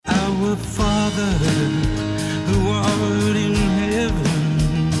Our Father, who art in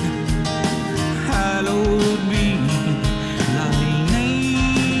heaven, hallowed be thy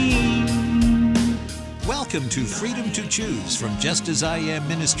name. Welcome to Freedom to Choose from Just As I Am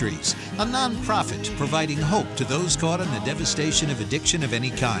Ministries, a nonprofit providing hope to those caught in the devastation of addiction of any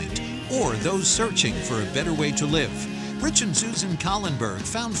kind, or those searching for a better way to live. Rich and Susan Collenberg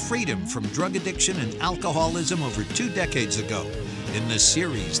found freedom from drug addiction and alcoholism over 2 decades ago. In this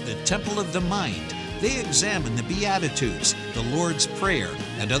series, The Temple of the Mind, they examine the Beatitudes, the Lord's Prayer,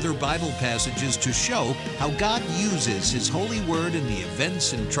 and other Bible passages to show how God uses His holy word in the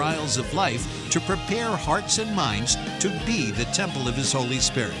events and trials of life to prepare hearts and minds to be the temple of His Holy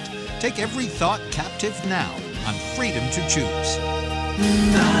Spirit. Take every thought captive now on Freedom to Choose.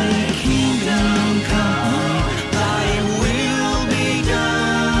 Thy kingdom come, thy will be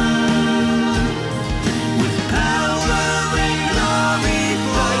done, with power and glory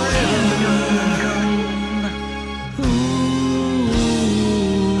forever.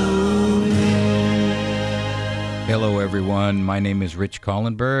 Hello, everyone. My name is Rich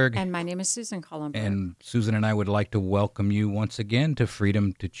Collenberg. And my name is Susan Collenberg. And Susan and I would like to welcome you once again to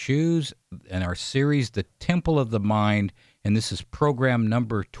Freedom to Choose and our series, The Temple of the Mind. And this is program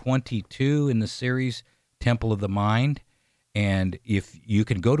number 22 in the series, Temple of the Mind. And if you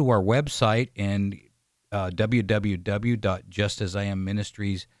can go to our website and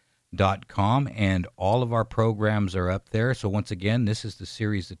www.justasiamministries.com, and all of our programs are up there. So once again, this is the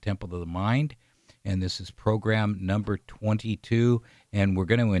series, The Temple of the Mind, and this is program number 22, and we're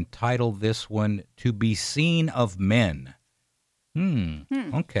going to entitle this one, To Be Seen of Men.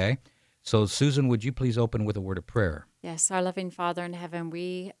 Okay. So Susan, would you please open with a word of prayer? Yes, our loving Father in heaven,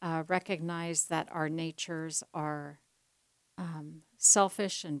 we recognize that our natures are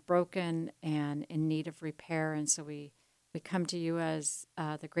selfish and broken and in need of repair. And so we come to you as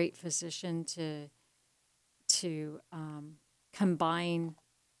the great physician to combine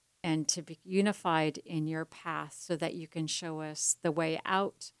and to be unified in your path so that you can show us the way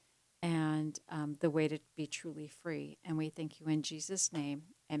out and the way to be truly free. And we thank you in Jesus' name.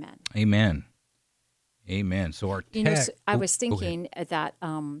 Amen. Amen. Amen. So our text... I was thinking that,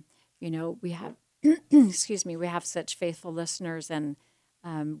 we have, excuse me, we have such faithful listeners, and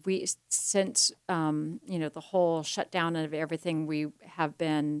we, since, the whole shutdown of everything, we have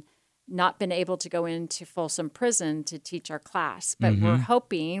not been able to go into Folsom Prison to teach our class, but we're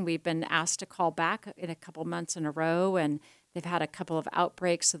hoping. We've been asked to call back in a couple months in a row, and they've had a couple of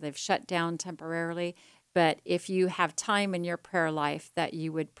outbreaks, so they've shut down temporarily. But if you have time in your prayer life, that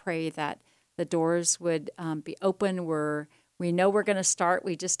you would pray that the doors would be open. We know we're going to start.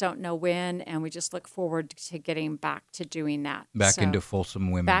 We just don't know when, and we just look forward to getting back to doing that. Back into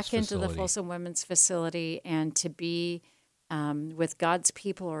Folsom Women's Facility. Into the Folsom Women's Facility, and to be with God's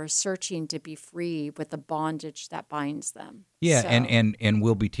people who are searching to be free with the bondage that binds them. Yeah, so. and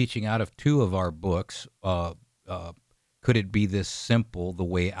we'll be teaching out of 2 of our books. Could It Be This Simple, The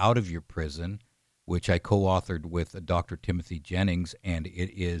Way Out of Your Prison, which I co-authored with Dr. Timothy Jennings, and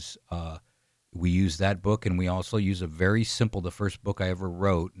it is, we use that book, and we also use the first book I ever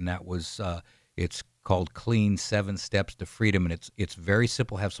wrote, and that was, it's called Clean 7 Steps to Freedom, and it's very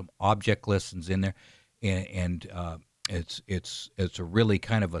simple, have some object lessons in there, and it's a really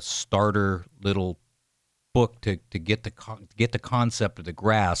kind of a starter little book to get the concept of the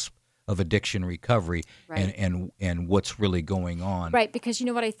grasp of addiction recovery, right, and what's really going on. Right, because you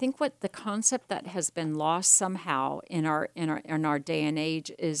know what I think, what the concept that has been lost somehow in our day and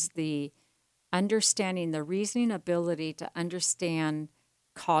age is the understanding, the reasoning ability to understand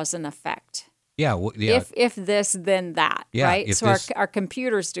cause and effect. Yeah, If this, then that, yeah, right? So our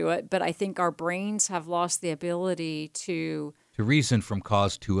computers do it, but I think our brains have lost the ability to reason from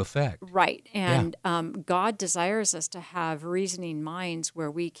cause to effect. Right. And God desires us to have reasoning minds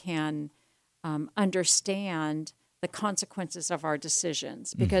where we can understand the consequences of our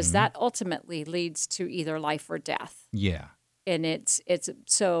decisions, because that ultimately leads to either life or death. Yeah. And it's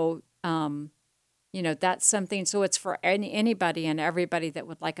so, that's something. So it's for anybody and everybody that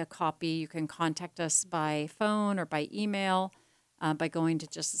would like a copy. You can contact us by phone or by email. By going to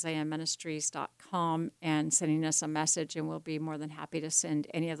justasiamministries.com and sending us a message, and we'll be more than happy to send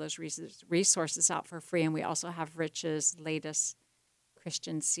any of those resources out for free. And we also have Rich's latest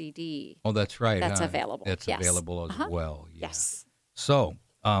Christian CD. Oh, that's right. That's available. That's available as well. Yeah. Yes. So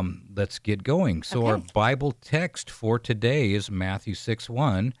let's get going. So our Bible text for today is Matthew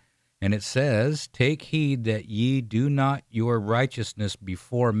 6:1, and it says, "Take heed that ye do not your righteousness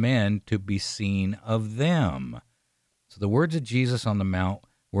before men to be seen of them." So the words of Jesus on the Mount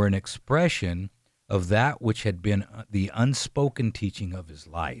were an expression of that which had been the unspoken teaching of his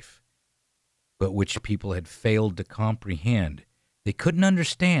life. but which people had failed to comprehend. They couldn't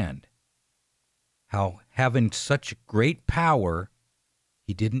understand how, having such great power,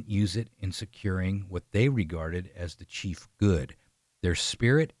 he didn't use it in securing what they regarded as the chief good. Their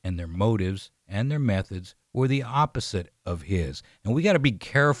spirit and their motives and their methods were the opposite of his. And we got to be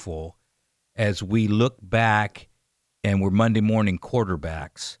careful as we look back and we're Monday morning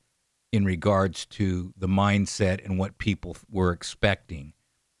quarterbacks in regards to the mindset and what people were expecting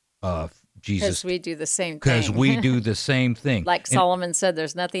of Jesus. Because we do the same thing. Because we do the same thing. Like Solomon said,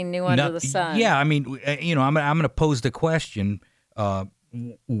 there's nothing new under the sun. Yeah, I mean, I'm going to pose the question,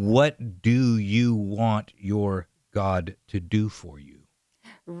 what do you want your God to do for you?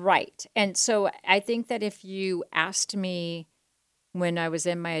 Right. And so I think that if you asked me when I was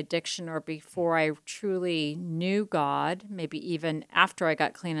in my addiction or before I truly knew God, maybe even after I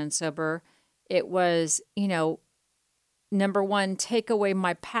got clean and sober, it was, number one, take away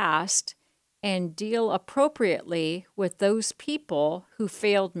my past and deal appropriately with those people who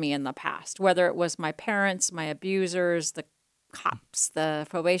failed me in the past, whether it was my parents, my abusers, the cops, the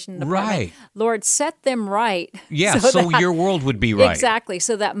probation department. Right. Lord, set them right. Yeah, so that, your world would be right. Exactly,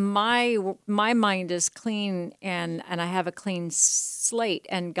 so that my mind is clean and I have a clean slate.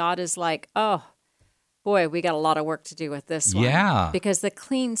 And God is like, oh, boy, we got a lot of work to do with this one. Yeah. Because the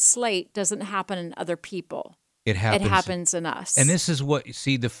clean slate doesn't happen in other people. It happens in us. And this is what,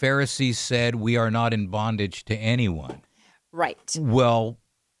 see, the Pharisees said, we are not in bondage to anyone. Right. Well,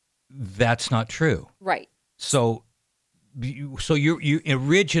 that's not true. Right. So you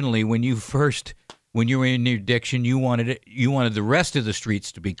originally, when you were in your addiction, you wanted the rest of the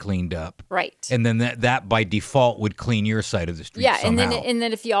streets to be cleaned up. Right. And then that by default would clean your side of the street somehow. and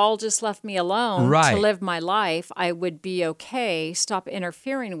then if you all just left me alone Right. to live my life, I would be okay. Stop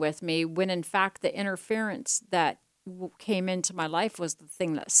interfering with me, when in fact the interference that came into my life was the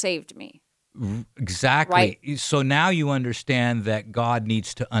thing that saved me. Exactly. Right. So now you understand that God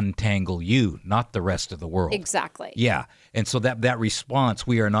needs to untangle you, not the rest of the world. Exactly. Yeah. And so that response,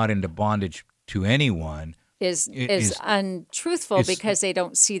 we are not into bondage to anyone, is untruthful because they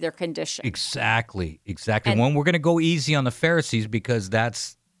don't see their condition. Exactly. And And- we're going to go easy on the Pharisees because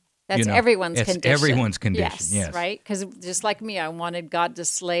that's everyone's it's condition. everyone's condition. Yes. Right? Because just like me, I wanted God to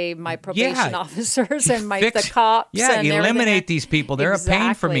slay my probation officers and the Fix- cops. Yeah, and eliminate everything. these people. They're a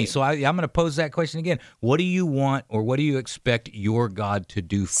pain for me. Exactly. So I'm going to pose that question again. What do you want, or what do you expect your God to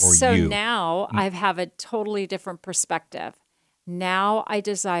do for So you? now I have a totally different perspective. Now I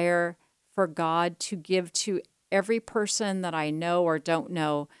desire for God to give to every person that I know or don't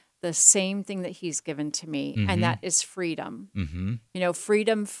know the same thing that he's given to me, and that is freedom. Mm-hmm.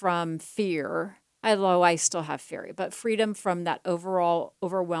 Freedom from fear, although I still have fear, but freedom from that overall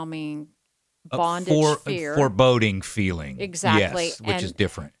overwhelming bondage fear. Foreboding feeling. Exactly. Yes, which is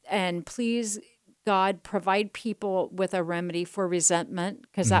different. And please, God, provide people with a remedy for resentment,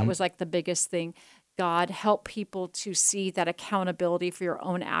 because that was like the biggest thing. God, help people to see that accountability for your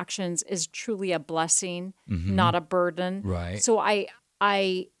own actions is truly a blessing, not a burden. Right. So I've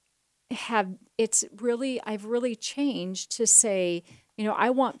really changed to say, I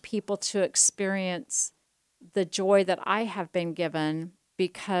want people to experience the joy that I have been given,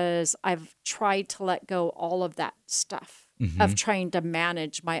 because I've tried to let go all of that stuff of trying to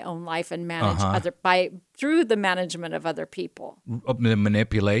manage my own life and manage through the management of other people. The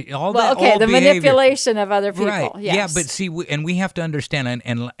manipulate all Well, that. okay, all the behavior. manipulation of other people. Right. Yes. Yeah, but see, and we have to understand,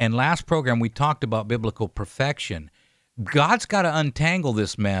 and last program we talked about biblical perfection. God's got to untangle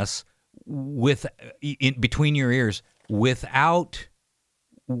this mess between your ears without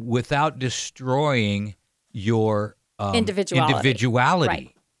destroying your individuality.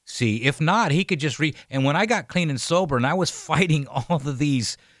 Right. See, if not, he could just and when I got clean and sober and I was fighting all of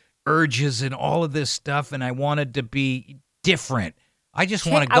these urges and all of this stuff, and I wanted to be different. I just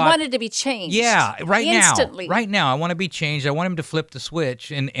wanted God. I wanted to be changed. Yeah, instantly. Right now, I want to be changed. I want him to flip the switch,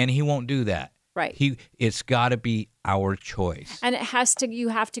 and he won't do that. Right. It's got to be our choice. And you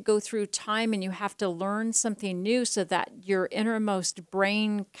have to go through time, and you have to learn something new so that your innermost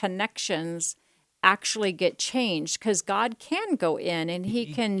brain connections actually get changed, because God can go in and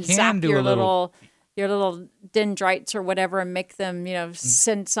he can zap your little dendrites or whatever and make them,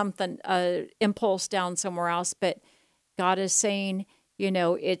 send something, impulse down somewhere else. But God is saying,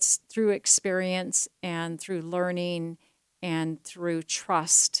 it's through experience and through learning and through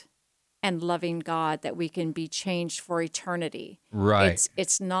trust and loving God that we can be changed for eternity. Right.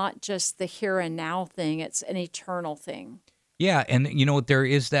 It's not just the here and now thing, it's an eternal thing. Yeah, and there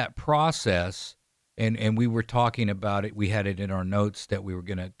is that process, and we were talking about it. We had it in our notes that we were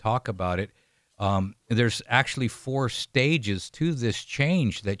going to talk about it. there's actually 4 stages to this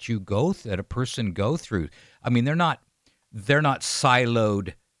change that you that a person go through. I mean, they're not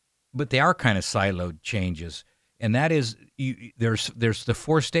siloed, but they are kind of siloed changes. And that is, there's the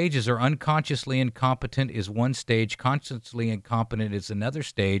 4 stages are unconsciously incompetent is one stage, consciously incompetent is another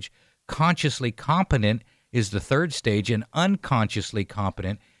stage, consciously competent is the 3rd stage, and unconsciously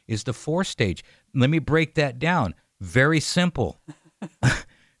competent is the 4th stage. Let me break that down. Very simple.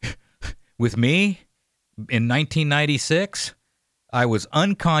 With me, in 1996, I was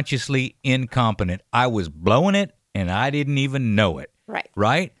unconsciously incompetent. I was blowing it, and I didn't even know it. Right.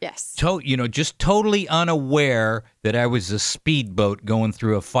 Right? Yes. Just totally unaware that I was a speedboat going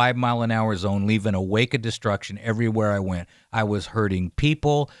through a 5-mile-an-hour zone, leaving a wake of destruction everywhere I went. I was hurting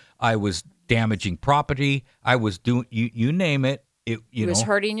people. I was damaging property. I was doing, you name it. It was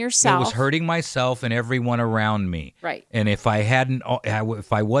hurting yourself. It was hurting myself and everyone around me. Right. And if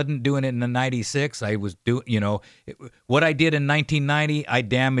I wasn't doing it in the 96, I was doing, what I did in 1990, I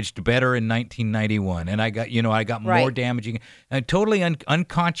damaged better in 1991. And I got more Right. damaging and totally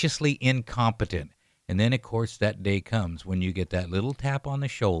unconsciously incompetent. And then, of course, that day comes when you get that little tap on the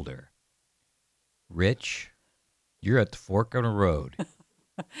shoulder. Rich, you're at the fork of the road.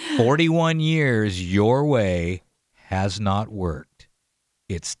 41 years your way has not worked.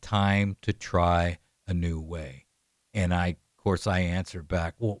 It's time to try a new way. And I answered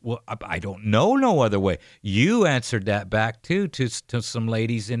back, well, I don't know no other way. You answered that back too to some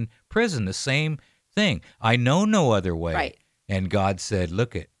ladies in prison, the same thing. I know no other way. Right. And God said,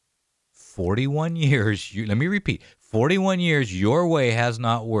 look at 41 years. Let me repeat, 41 years your way has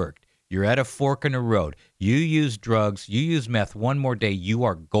not worked. You're at a fork in the road. You use drugs. You use meth. One more day, you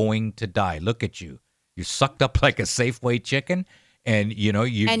are going to die. Look at you. You're sucked up like a Safeway chicken. And, we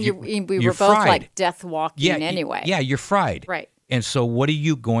were both fried. like death walking anyway. Yeah, you're fried. Right. And so what are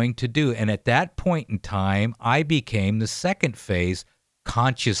you going to do? And at that point in time, I became the 2nd phase,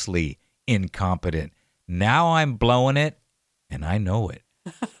 consciously incompetent. Now I'm blowing it, and I know it.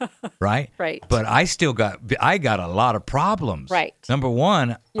 Right? Right. But I got a lot of problems. Right. Number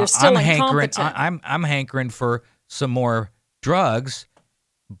one, You're still hankering. incompetent. I'm hankering for some more drugs.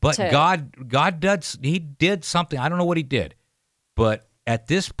 But God he did something. I don't know what he did. But at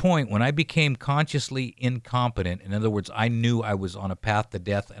this point, when I became consciously incompetent, in other words, I knew I was on a path to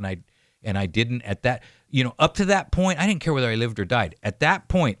death, and I didn't at that, up to that point, I didn't care whether I lived or died. At that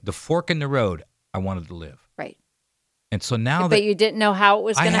point, the fork in the road, I wanted to live. Right. And so now but you didn't know how it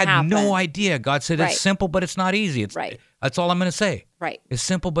was going to happen. I had no idea. God said Right. it's simple, but it's not easy. Right. That's all I'm going to say. Right. It's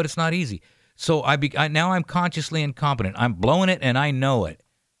simple, but it's not easy. So now I'm consciously incompetent. I'm blowing it, and I know it.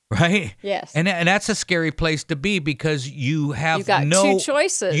 Right? Yes. And that's a scary place to be because you have got 2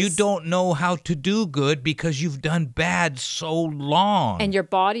 choices. You don't know how to do good because you've done bad so long. And your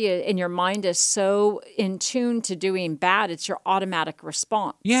body and your mind is so in tune to doing bad, it's your automatic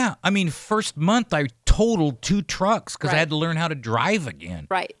response. Yeah. I mean, first month I totaled 2 trucks because I Right. had to learn how to drive again.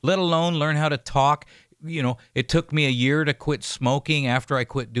 Right. Let alone learn how to talk. It took me a year to quit smoking after I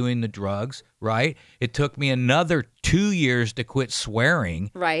quit doing the drugs, right? It took me another 2 years to quit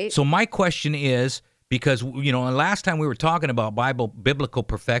swearing. Right. So my question is, because, last time we were talking about biblical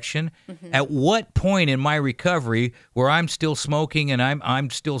perfection, at what point in my recovery where I'm still smoking and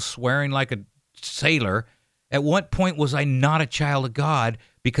I'm still swearing like a sailor, at what point was I not a child of God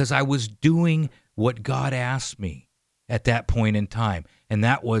because I was doing what God asked me at that point in time? And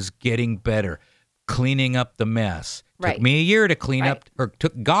that was getting better. Cleaning up the mess. Right. Took me a year to clean Right. up, or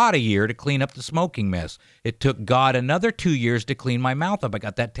took God a year to clean up the smoking mess. It took God another 2 years to clean my mouth up. I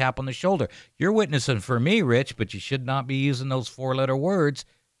got that tap on the shoulder. You're witnessing for me, Rich, but you should not be using those 4-letter words.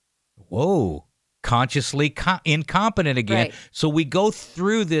 Whoa. Consciously incompetent again. Right. So we go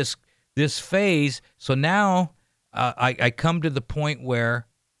through this phase. So now I come to the point where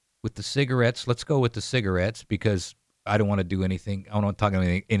with the cigarettes, let's go with the cigarettes because I don't want to do anything. I don't want to talk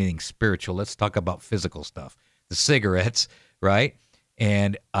about anything spiritual. Let's talk about physical stuff. The cigarettes, right?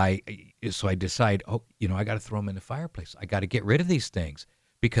 And I decide, I got to throw them in the fireplace. I got to get rid of these things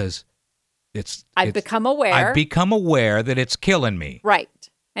because I've become aware. I've become aware that it's killing me. Right.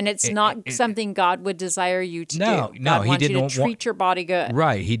 And it's not something God would desire you to do. No, God he wants didn't you to treat your body good.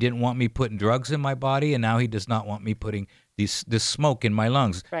 Right. He didn't want me putting drugs in my body, and now he does not want me putting this smoke in my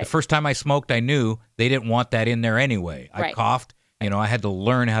lungs. Right. The first time I smoked, I knew they didn't want that in there anyway. I Right. coughed. I had to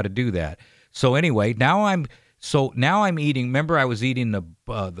learn how to do that. So anyway, now I'm eating. Remember, I was eating the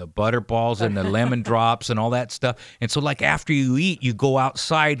butter balls and the lemon drops and all that stuff. And so, like after you eat, you go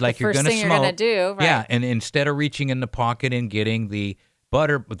outside like you're going to smoke. First thing you're going to do, right? Yeah, and instead of reaching in the pocket and getting the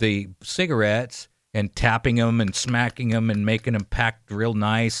cigarettes and tapping them and smacking them and making them packed real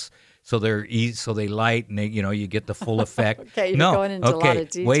nice, so they're easy, so they light, and they, you get the full effect. Okay, you're no, going into a lot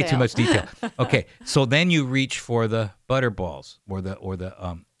of way too detail. much detail. Okay, so then you reach for the butter balls or the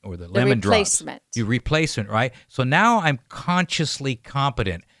lemon drops. replacement. You replacement, right? So now I'm consciously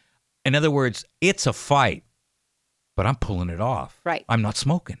competent. In other words, it's a fight, but I'm pulling it off. Right. I'm not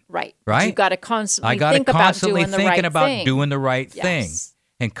smoking. Right. Right? You got to constantly I got to think about constantly doing the thinking right about thing. doing the right thing. Yes.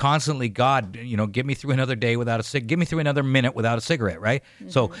 And constantly, God, get me through another day without get me through another minute without a cigarette, right?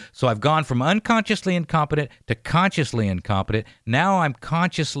 Mm-hmm. So I've gone from unconsciously incompetent to consciously incompetent. Now I'm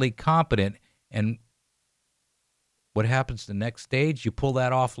consciously competent. And what happens the next stage? You pull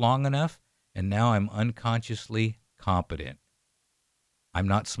that off long enough, and now I'm unconsciously competent. I'm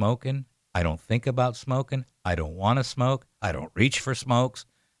not smoking. I don't think about smoking. I don't want to smoke. I don't reach for smokes.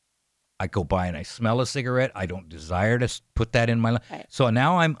 I go by and I smell a cigarette. I don't desire to put that in my life. Right. So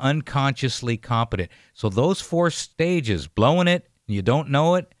now I'm unconsciously competent. So those 4 stages, blowing it, and you don't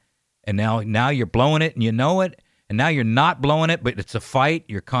know it, and now you're blowing it and you know it, and now you're not blowing it, but it's a fight.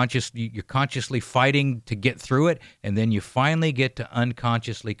 You're consciously fighting to get through it, and then you finally get to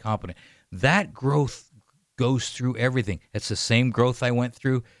unconsciously competent. That growth goes through everything. It's the same growth I went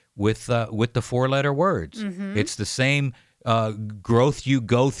through with the 4-letter words. Mm-hmm. It's the same growth you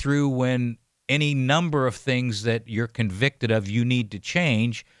go through when any number of things that you're convicted of you need to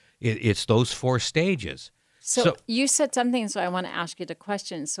change. It's those 4 stages. So you said something, so I want to ask you the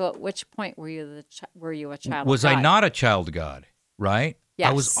question. So at which point were you a child Was of God? I not a child of God, right?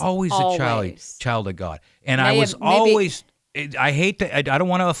 I was Yes, always a always. child of God. And Now I you was have maybe- always, I hate to, I don't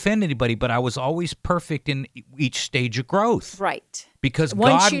want to offend anybody, but I was always perfect in each stage of growth. Right. Because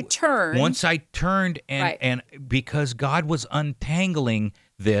Once God, you turned- once I turned, Right. and because God was untangling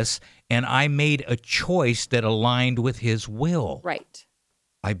this, and I made a choice that aligned with His will, Right.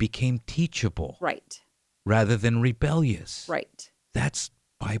 I became teachable Right. rather than rebellious. Right. That's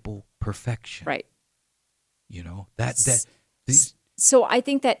Bible perfection. Right. These, So I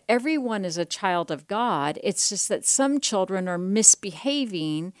think that everyone is a child of God. It's just that some children are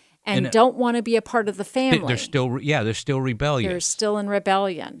misbehaving and don't want to be a part of the family. they're still rebellious. They're still in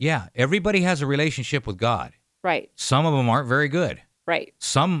rebellion. Yeah, everybody has a relationship with God. Right. Some of them aren't very good. Right.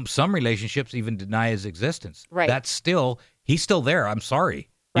 Some relationships even deny His existence. Right. He's still there. I'm sorry.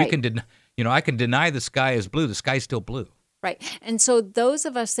 Right. You can I can deny the sky is blue. The sky's still blue. Right. And so those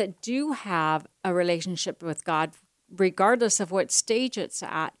of us that do have a relationship with God, regardless of what stage it's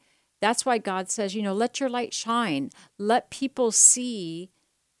at, that's why God says, let your light shine. Let people see,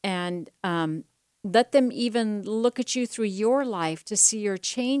 and let them even look at you through your life to see your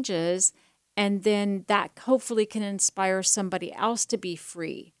changes. And then that hopefully can inspire somebody else to be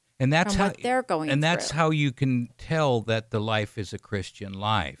free. And that's From how what they're going And that's through. how you can tell that the life is a Christian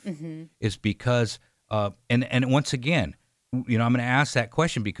life, is because and once again, I'm going to ask that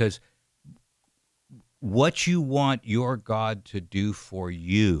question because what you want your God to do for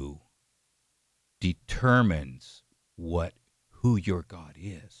you determines who your God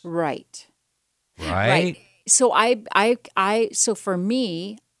is. Right. Right? So so for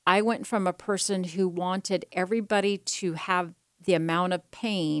me, I went from a person who wanted everybody to have the amount of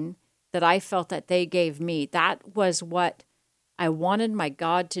pain that I felt that they gave me. That was what I wanted my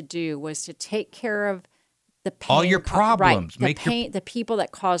God to do, was to take care of the pain. All your problems. Right, the people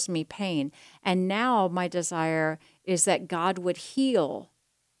that caused me pain. And now my desire is that God would heal,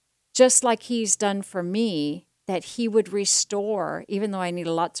 just like He's done for me, that He would restore, even though I need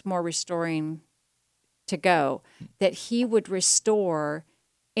lots more restoring to go, that He would restore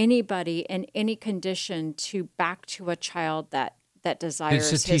anybody in any condition back to a child that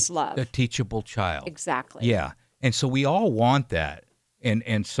desires His love. A teachable child. Exactly. Yeah. And so we all want that.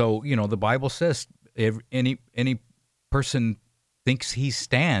 And so, the Bible says if any person thinks he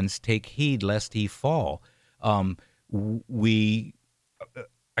stands, take heed lest he fall. I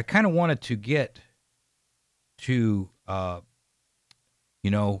kind of wanted to get to,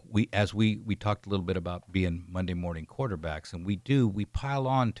 we talked a little bit about being Monday morning quarterbacks, and we pile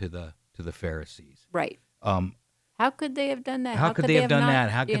on to the Pharisees. Right. How could they have done that? How could they have done not,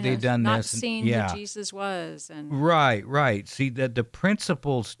 that? How could they have done not this? And- seen yeah. who Jesus was? And Right. See, that the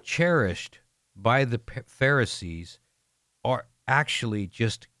principles cherished by the Pharisees are actually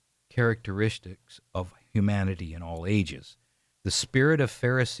just characteristics of humanity in all ages. The spirit of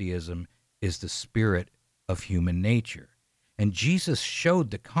Phariseeism is the spirit of human nature. And Jesus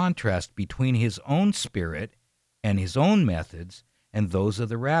showed the contrast between His own spirit and His own methods and those of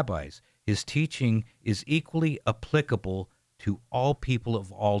the rabbis. His teaching is equally applicable to all people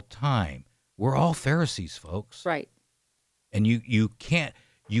of all time. We're all Pharisees, folks. right. And you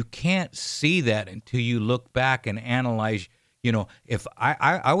can't see that until you look back and analyze You know, if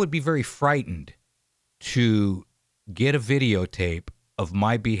I would be very frightened to get a videotape of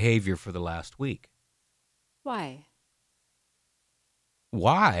my behavior for the last week. Why?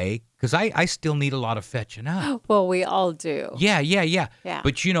 Why? Because I still need a lot of fetching up. Well, we all do. Yeah. Yeah.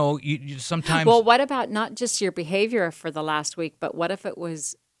 But you know, you sometimes. Well, what about not just your behavior for the last week, but what if it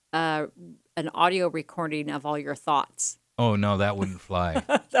was an audio recording of all your thoughts? Oh no, that wouldn't fly.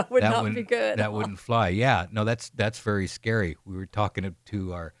 That would not be good. That wouldn't fly. Yeah, no, that's very scary. We were talking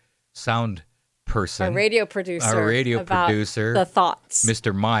to our sound person, Our radio producer, about the thoughts.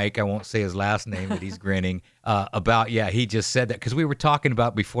 Mr. Mike. I won't say his last name, but he's grinning. He just said that because we were talking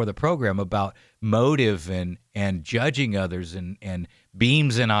about before the program about motive and judging others and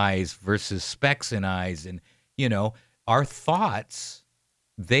beams in eyes versus specks in eyes, and you know, our thoughts,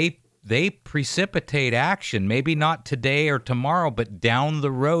 they precipitate action. Maybe not today or tomorrow, but down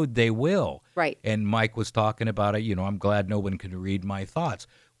the road they will. Right. And Mike was talking about it. You know, I'm glad no one can read my thoughts.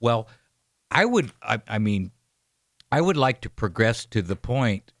 Well, I would like to progress to the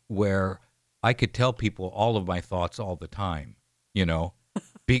point where I could tell people all of my thoughts all the time. You know,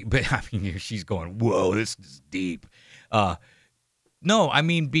 but I mean, she's going, "Whoa, this is deep." No, I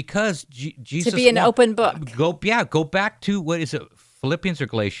mean, because Jesus to be an open book. Go back to what is it? Philippians or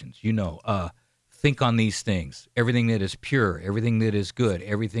Galatians, you know, think on these things, everything that is pure, everything that is good,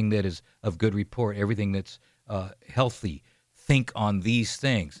 everything that is of good report, everything that's healthy, think on these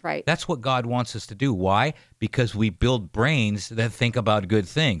things. Right. That's what God wants us to do. Why? Because we build brains that think about good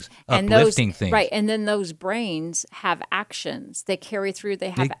things, And uplifting things. Right. And then those brains have actions. They carry through,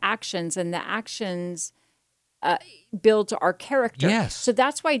 they have actions, and the actions build our character. Yes. So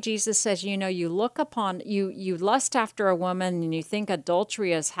that's why Jesus says, you know, you look upon, you lust after a woman and you think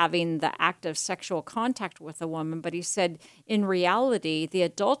adultery is having the act of sexual contact with a woman. But he said, in reality, the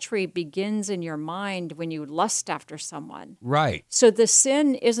adultery begins in your mind when you lust after someone. Right. So the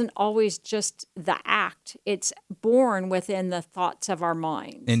sin isn't always just the act. It's born within the thoughts of our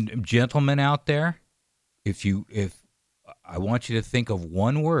minds. And gentlemen out there, if I want you to think of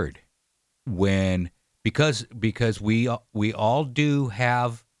one word when, because we all do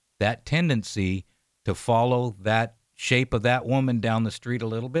have that tendency to follow that shape of that woman down the street a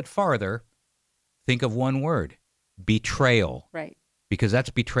little bit farther. Think of one word: betrayal. Right. Because that's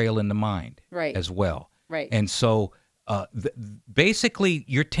betrayal in the mind, Right. as well. Right. And so, basically,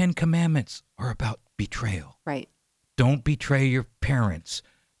 your 10 Commandments are about betrayal. Right. Don't betray your parents.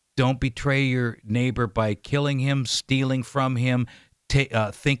 Don't betray your neighbor by killing him, stealing from him,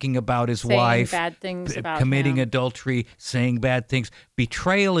 thinking about his Saying wife, bad things about committing him. adultery, saying bad things.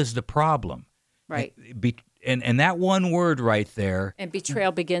 Betrayal is the problem. Right. And that one word right there, And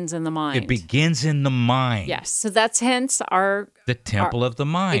betrayal begins in the mind. it begins in the mind. Yes. So that's hence The temple of the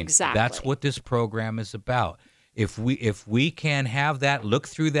mind. Exactly. That's what this program is about. If we can have that, look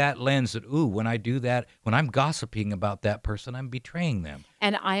through that lens that, when I do that, when I'm gossiping about that person, I'm betraying them.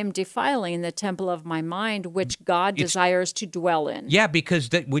 And I am defiling the temple of my mind, which God desires to dwell in. Yeah, because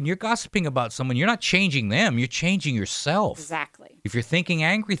when you're gossiping about someone, you're not changing them, you're changing yourself. Exactly. If you're thinking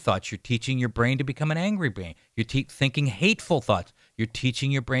angry thoughts, you're teaching your brain to become an angry brain. You're thinking hateful thoughts, you're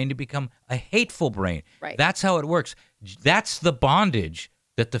teaching your brain to become a hateful brain. Right. That's how it works. That's the bondage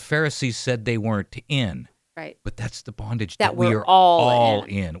that the Pharisees said they weren't in. Right. But that's the bondage That we we're are all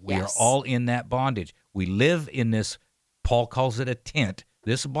in. We Yes. are all in that bondage. We live in this, Paul calls it a tent,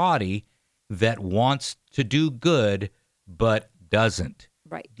 this body that wants to do good but doesn't.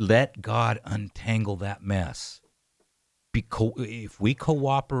 Right. Let God untangle that mess. If we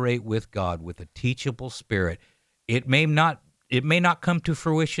cooperate with God with a teachable spirit, it may not come to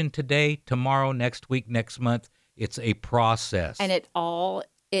fruition today, tomorrow, next week, next month. It's a process. And it all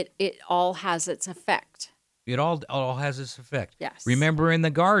has its effect. It all has its effect. Yes. Remember in the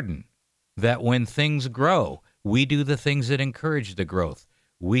garden that when things grow, we do the things that encourage the growth.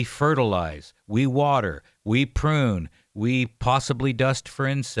 We fertilize, we water, we prune, we possibly dust for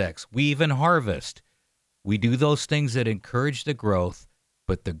insects, we even harvest. We do those things that encourage the growth,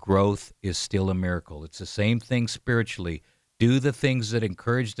 but the growth is still a miracle. It's the same thing spiritually. Do the things that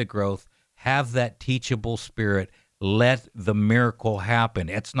encourage the growth, have that teachable spirit, let the miracle happen.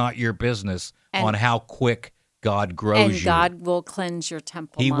 It's not your business on how quick God grows you. And God will cleanse your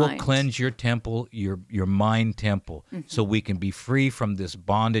temple He mind. will cleanse your temple, your mind temple, so we can be free from this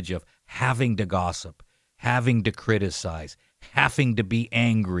bondage of having to gossip, having to criticize, having to be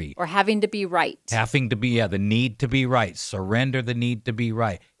angry, Or having to be right. having to be, the need to be right, surrender the need to be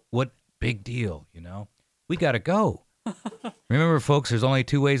right. What big deal, We got to go. Remember, folks, there's only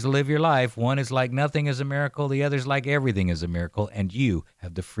two ways to live your life. One is like nothing is a miracle. The other is like everything is a miracle. And you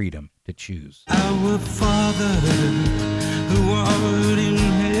have the freedom to choose. Our Father, who art in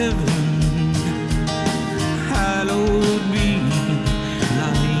heaven, hallowed be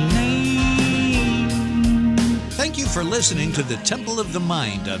thy name. Thank you for listening to the Temple of the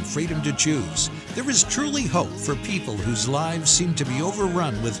Mind on Freedom to Choose. There is truly hope for people whose lives seem to be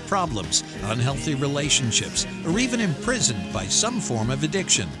overrun with problems, unhealthy relationships, or even imprisoned by some form of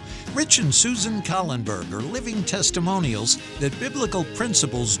addiction. Rich and Susan Collenberg are living testimonials that biblical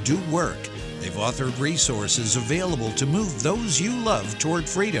principles do work. They've authored resources available to move those you love toward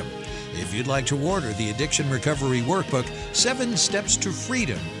freedom. If you'd like to order the Addiction Recovery Workbook, 7 Steps to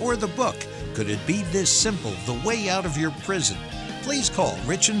Freedom, or the book, Could It Be This Simple? The Way Out of Your Prison, please call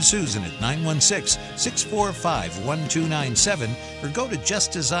Rich and Susan at 916-645-1297 or go to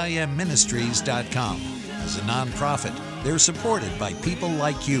justasIamministries.com. As a nonprofit, they're supported by people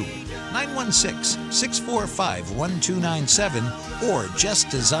like you. 916-645-1297 or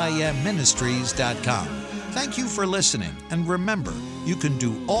justasIamministries.com. Thank you for listening, and remember, you can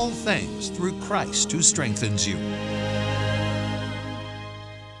do all things through Christ who strengthens you.